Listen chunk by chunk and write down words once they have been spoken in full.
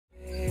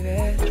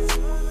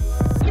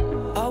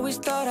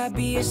thought I'd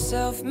be a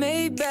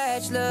self-made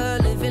bachelor,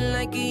 living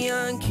like a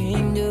young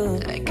king do.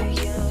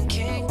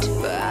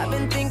 But I've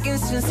been thinking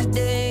since the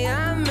day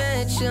I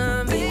met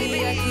you,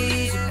 maybe I could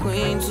use a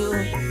queen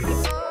too.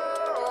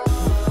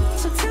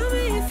 So tell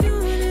me if you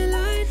want it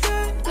like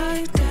that,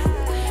 like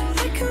that.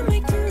 I could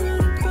make you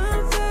run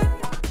around back.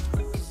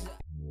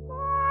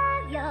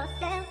 Yourself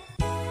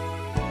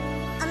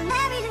a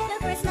merry little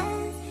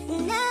Christmas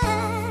night.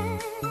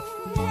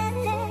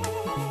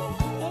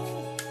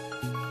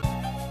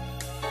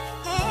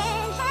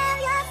 And have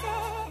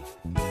yourself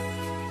a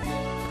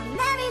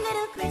merry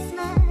little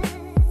Christmas.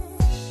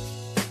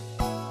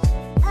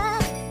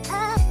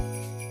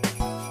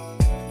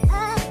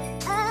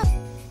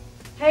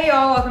 Hey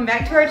y'all, welcome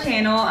back to our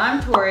channel.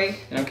 I'm Tori.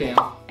 And I'm Cam.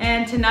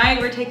 And tonight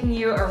we're taking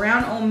you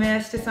around Ole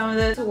Miss to some of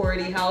the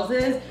sorority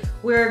houses.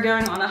 We're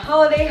going on a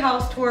holiday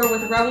house tour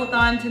with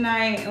Rebelthon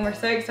tonight, and we're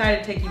so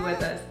excited to take you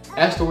with us.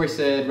 As Tori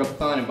said,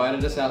 Rebelthon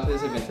invited us out to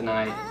this event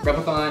tonight.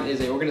 Rebelthon is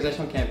an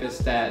organization on campus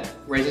that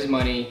raises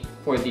money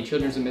for the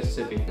children of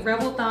Mississippi.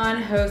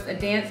 Rebelthon hosts a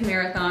dance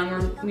marathon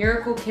where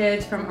miracle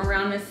kids from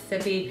around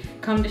Mississippi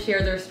come to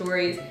share their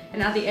stories.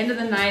 And at the end of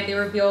the night, they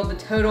reveal the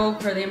total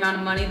for the amount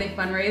of money they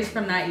fundraised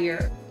from that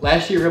year.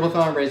 Last year,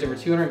 Rebelthon raised over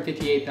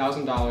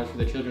 $258,000 for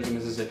the children of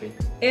Mississippi.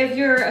 If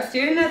you're a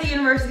student at the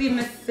University of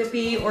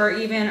Mississippi or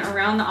even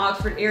around the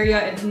Oxford area,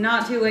 it's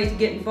not too late to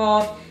get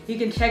involved. You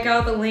can check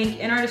out the link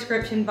in our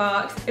description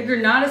box. If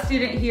you're not a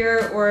student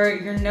here or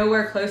you're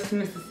nowhere close to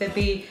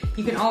Mississippi,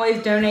 you can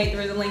always donate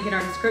through the link in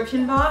our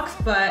description box.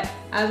 But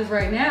as of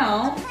right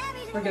now,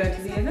 we're going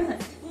to the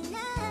event.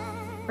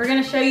 We're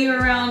gonna show you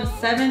around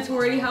 7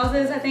 sorority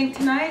houses, I think,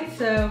 tonight,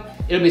 so.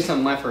 It'll be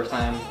something my first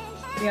time,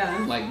 yeah,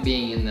 like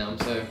being in them,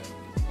 so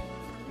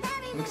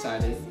I'm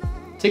excited.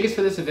 Tickets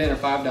for this event are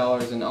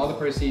 $5 and all the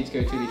proceeds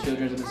go to the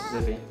children of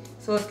Mississippi.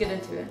 So let's get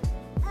into it.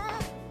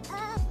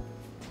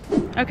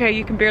 Okay,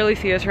 you can barely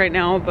see us right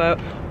now, but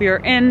we are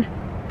in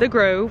the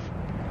Grove.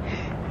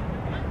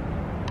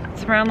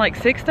 It's around like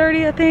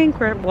 6:30, I think.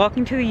 We're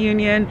walking to the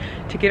Union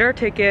to get our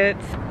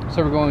tickets.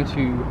 So we're going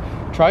to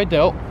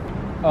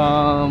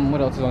𝙧𝙚𝙞𝙀.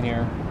 What else is on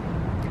here?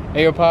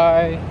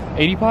 𝙧𝙚𝙀𝙀,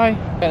 𝙧𝙚𝙀,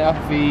 and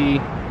Alpha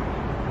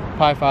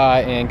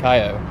Pi-Phi, and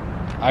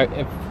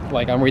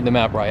𝙗𝙚. I'm reading the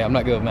map right. I'm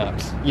not good with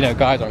maps. You know,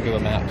 guys aren't good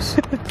with maps.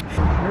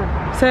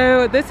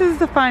 So this is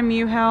the Phi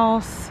Mu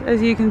house,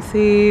 as you can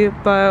see,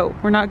 but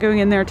we're not going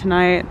in there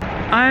tonight.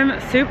 I'm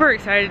super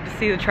excited to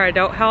see the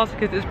𝙧𝙚𝙀 house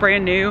because it's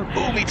brand new.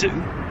 Oh, me too.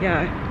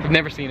 Yeah. I've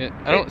never seen it.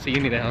 I don't see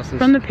any of the houses.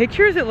 From the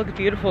pictures, it looks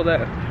beautiful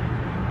though.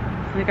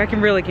 Like, I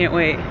really can't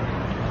wait.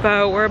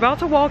 But we're about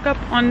to walk up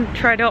on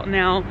𝙧𝙚𝙀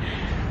now,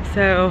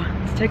 so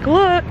let's take a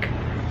look.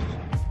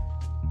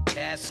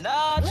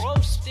 Chestnuts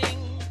roasting,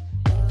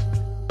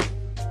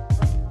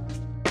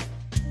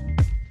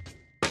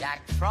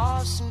 Jack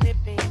Frost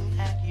nipping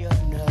at your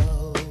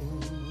nose.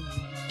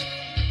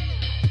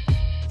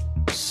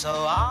 So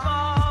I'm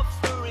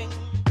offering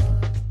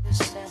this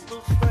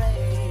simple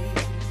phrase.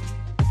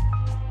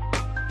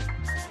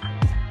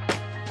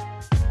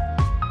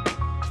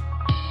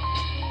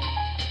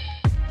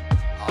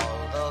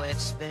 Although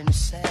it's been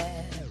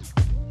said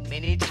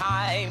many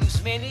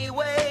times, many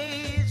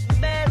ways,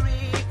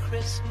 Merry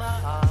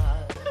Christmas.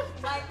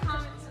 Like,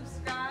 comment,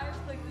 subscribe,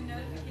 click the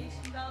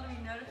notification bell to be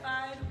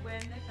notified when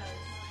they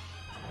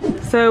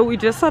post. So we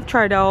just left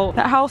𝙧𝙀𝙀.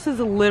 That house is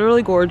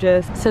literally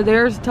gorgeous. So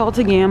there's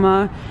Delta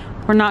Gamma.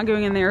 We're not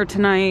going in there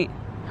tonight,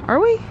 are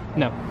we?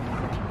 No.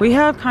 We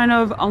have kind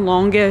of a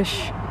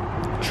longish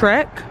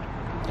trek.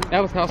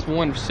 That was house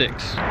 1 of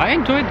 6. I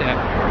enjoyed that.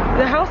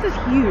 The house is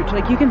huge.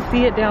 Like, you can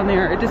see it down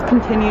there. It just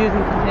continues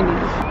and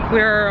continues.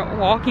 We're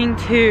walking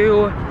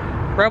to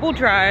Rebel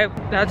Drive.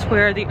 That's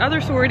where the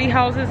other sorority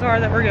houses are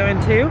that we're going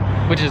to.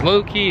 Which is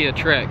low-key a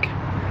trek.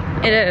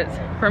 It is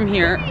from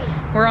here.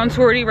 We're on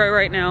Sorority Row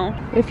right now.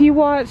 If you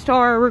watched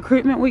our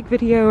recruitment week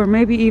video, or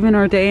maybe even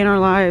our day in our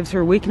lives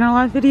or week in our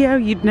lives video,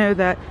 you'd know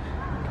that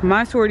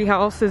my sorority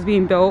house is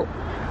being built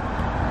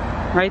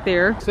right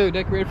there. So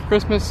decorated for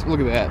Christmas. Look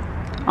at that.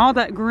 All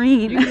that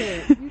green.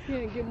 You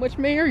can't get much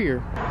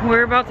merrier.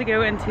 We're about to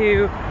go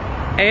into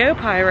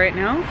𝙧𝙚𝙀𝙀 right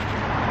now.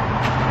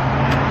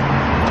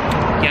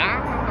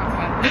 Yeah.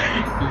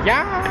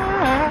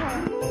 Yeah.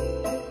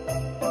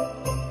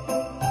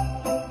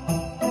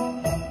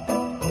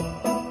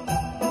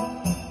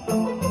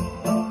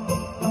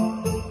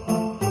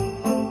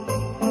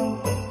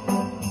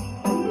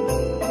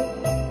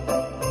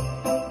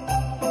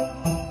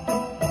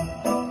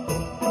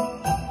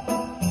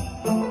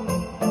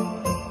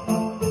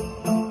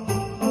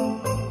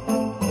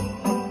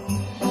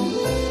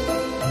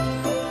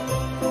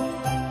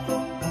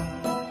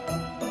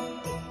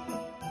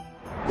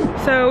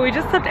 So we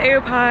just left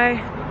𝙧𝙚𝙀𝙀.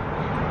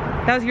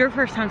 That was your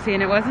first time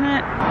seeing it, wasn't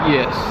it?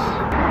 Yes.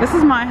 This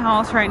is my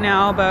house right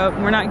now, but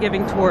we're not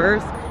giving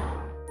tours.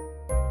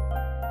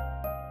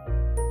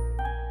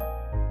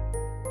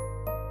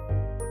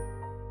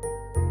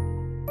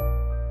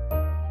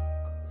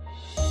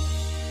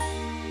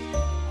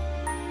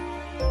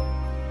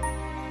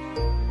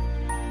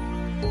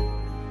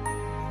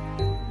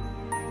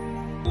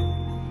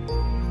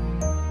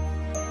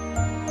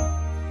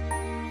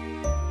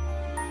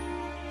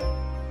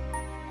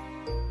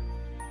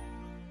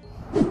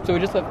 So we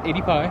just left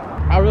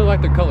𝙧𝙚𝙖𝙙. I really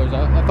like their colors.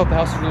 I thought the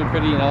house was really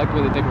pretty and I like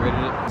the way they decorated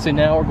it. So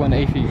now we're going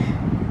to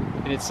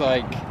𝙧𝙚𝙖𝙙. And it's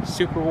like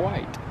super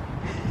white.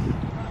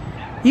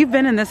 You've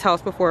been in this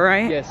house before,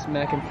 right? Yes,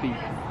 Mac and Feet.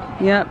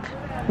 Yep.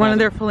 One of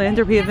their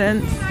philanthropy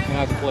events. And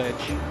I have a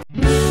pledge.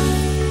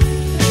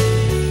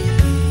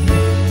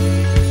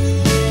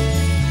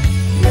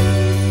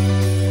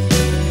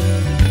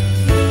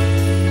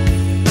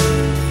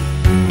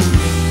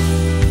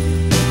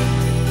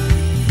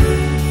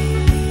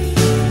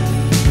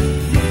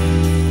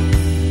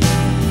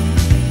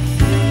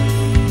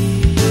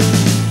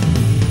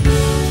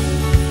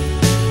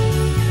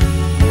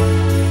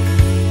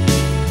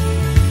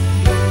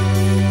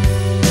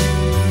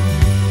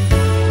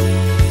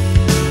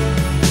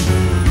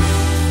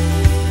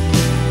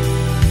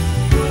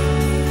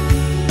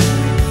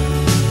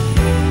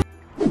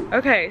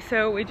 Okay,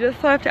 so we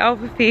just left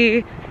Alpha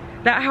Phi.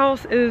 That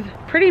house is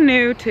pretty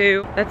new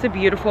too. That's a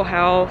beautiful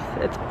house.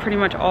 It's pretty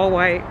much all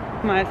white,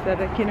 my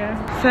aesthetic, you know.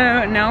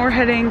 So now we're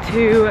heading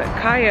to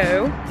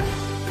𝙗𝙗𝙗𝙗.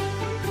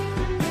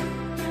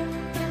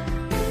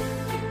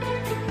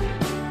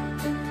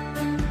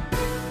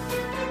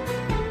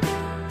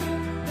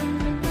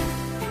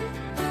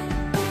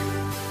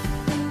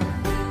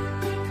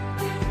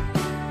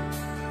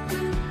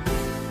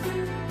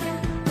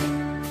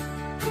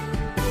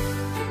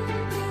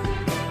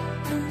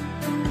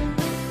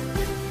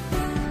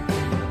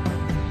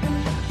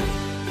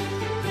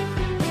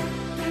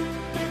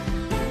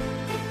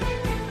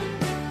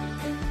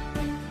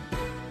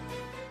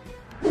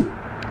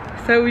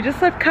 So we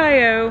just left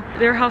𝙗𝙗𝙗𝙗.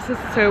 Their house is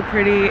so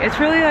pretty. It's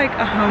really like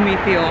a homey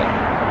feel.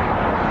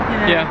 You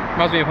know? Yeah,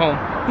 reminds me of home.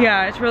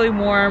 Yeah, it's really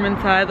warm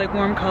inside, like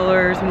warm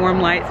colors and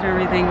warm lights and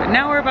everything. But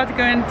now we're about to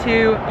go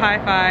into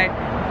pi-fi,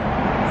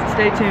 so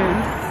stay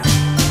tuned.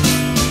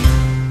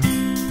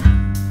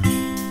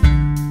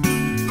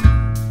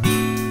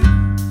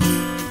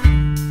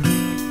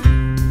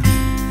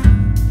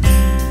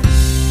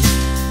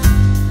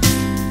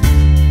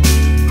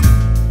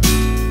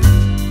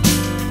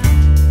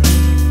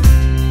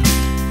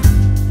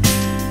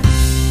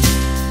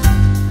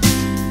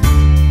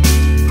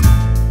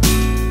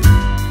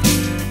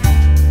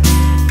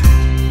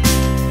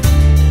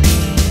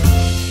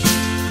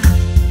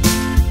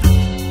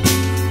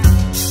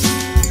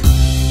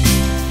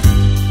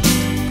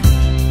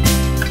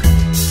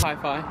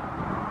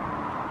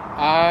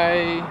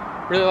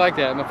 I really like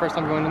that. My first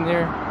time going in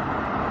there.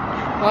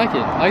 I like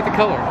it. I like the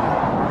color.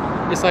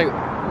 It's like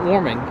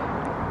warming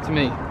to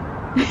me.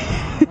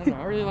 I don't know,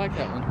 I really like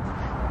that one.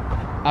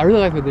 I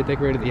really like what they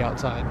decorated the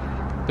outside.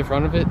 The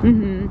front of it.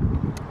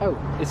 Oh,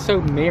 it's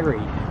so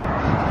merry.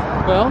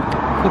 Well,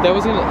 that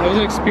was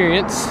an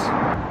experience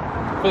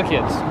for the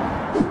kids.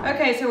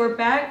 Okay, so we're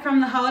back from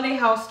the holiday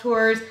house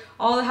tours.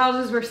 All the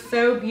houses were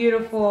so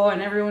beautiful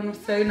and everyone was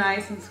so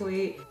nice and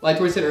sweet. Like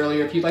Tori said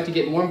earlier, if you'd like to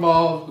get more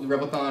involved with the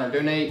Rebelthon or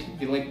donate,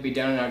 the link will be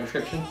down in our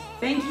description.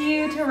 Thank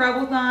you to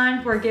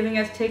Rebelthon for giving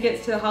us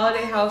tickets to the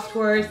holiday house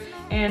tours,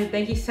 and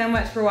thank you so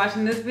much for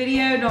watching this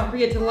video. Don't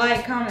forget to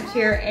like, comment,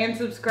 share, and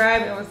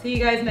subscribe, and we'll see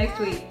you guys next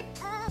week.